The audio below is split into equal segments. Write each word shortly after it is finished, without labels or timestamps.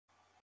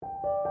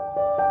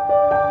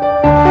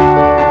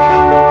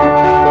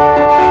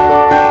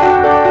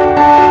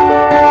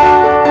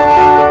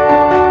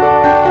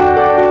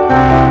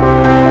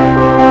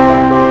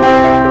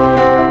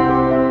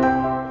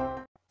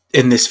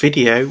In this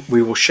video,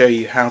 we will show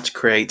you how to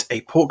create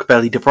a pork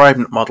belly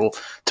debridement model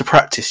to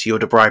practice your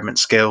debridement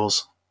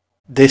skills.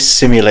 This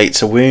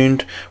simulates a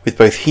wound with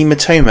both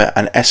hematoma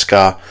and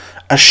eschar,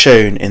 as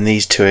shown in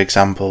these two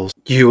examples.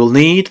 You will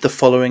need the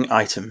following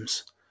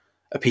items: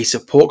 a piece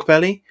of pork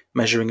belly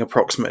measuring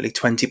approximately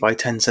 20 by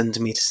 10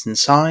 centimeters in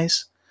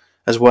size,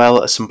 as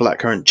well as some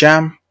blackcurrant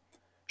jam,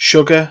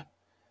 sugar,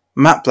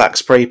 matte black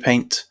spray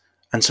paint,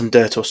 and some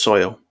dirt or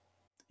soil.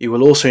 You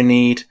will also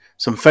need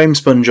some foam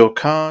sponge or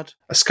card,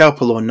 a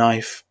scalpel or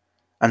knife,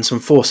 and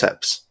some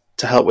forceps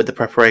to help with the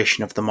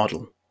preparation of the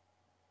model.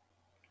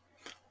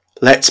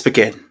 Let's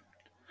begin.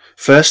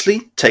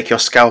 Firstly, take your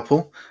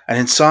scalpel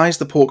and incise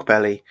the pork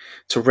belly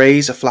to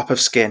raise a flap of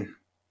skin.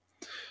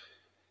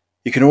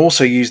 You can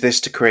also use this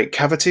to create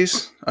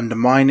cavities,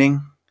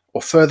 undermining,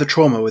 or further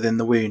trauma within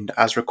the wound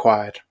as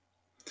required.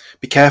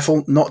 Be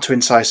careful not to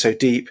incise so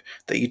deep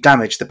that you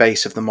damage the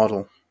base of the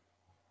model.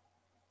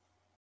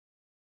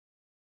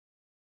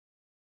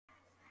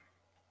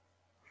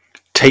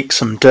 Take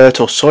some dirt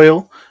or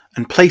soil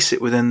and place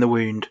it within the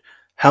wound,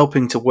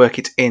 helping to work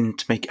it in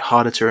to make it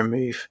harder to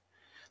remove.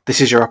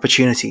 This is your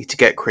opportunity to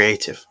get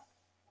creative.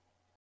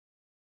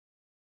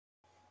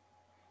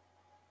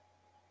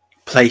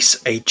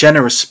 Place a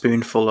generous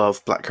spoonful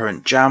of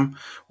blackcurrant jam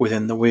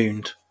within the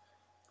wound.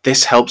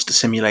 This helps to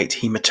simulate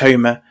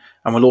hematoma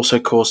and will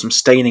also cause some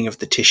staining of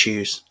the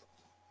tissues.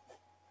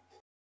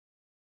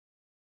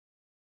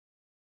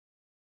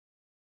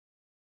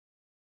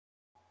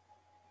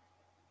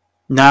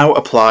 Now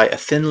apply a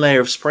thin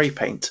layer of spray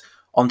paint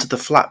onto the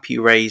flap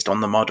you raised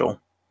on the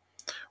model.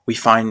 We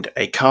find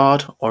a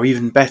card, or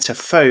even better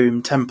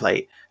foam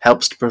template,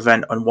 helps to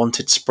prevent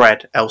unwanted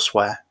spread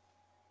elsewhere.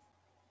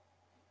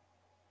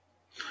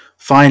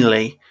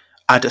 Finally,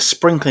 add a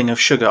sprinkling of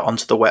sugar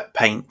onto the wet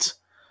paint.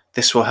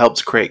 This will help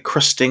to create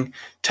crusting,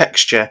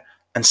 texture,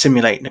 and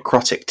simulate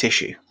necrotic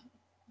tissue.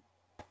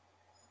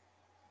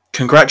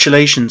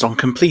 Congratulations on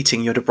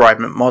completing your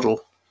debridement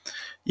model.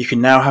 You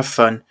can now have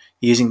fun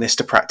using this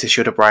to practice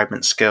your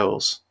debridement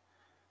skills.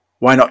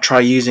 Why not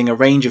try using a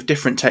range of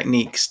different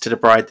techniques to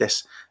debride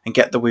this and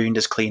get the wound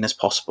as clean as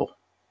possible?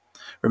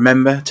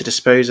 Remember to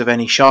dispose of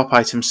any sharp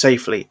items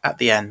safely at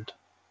the end.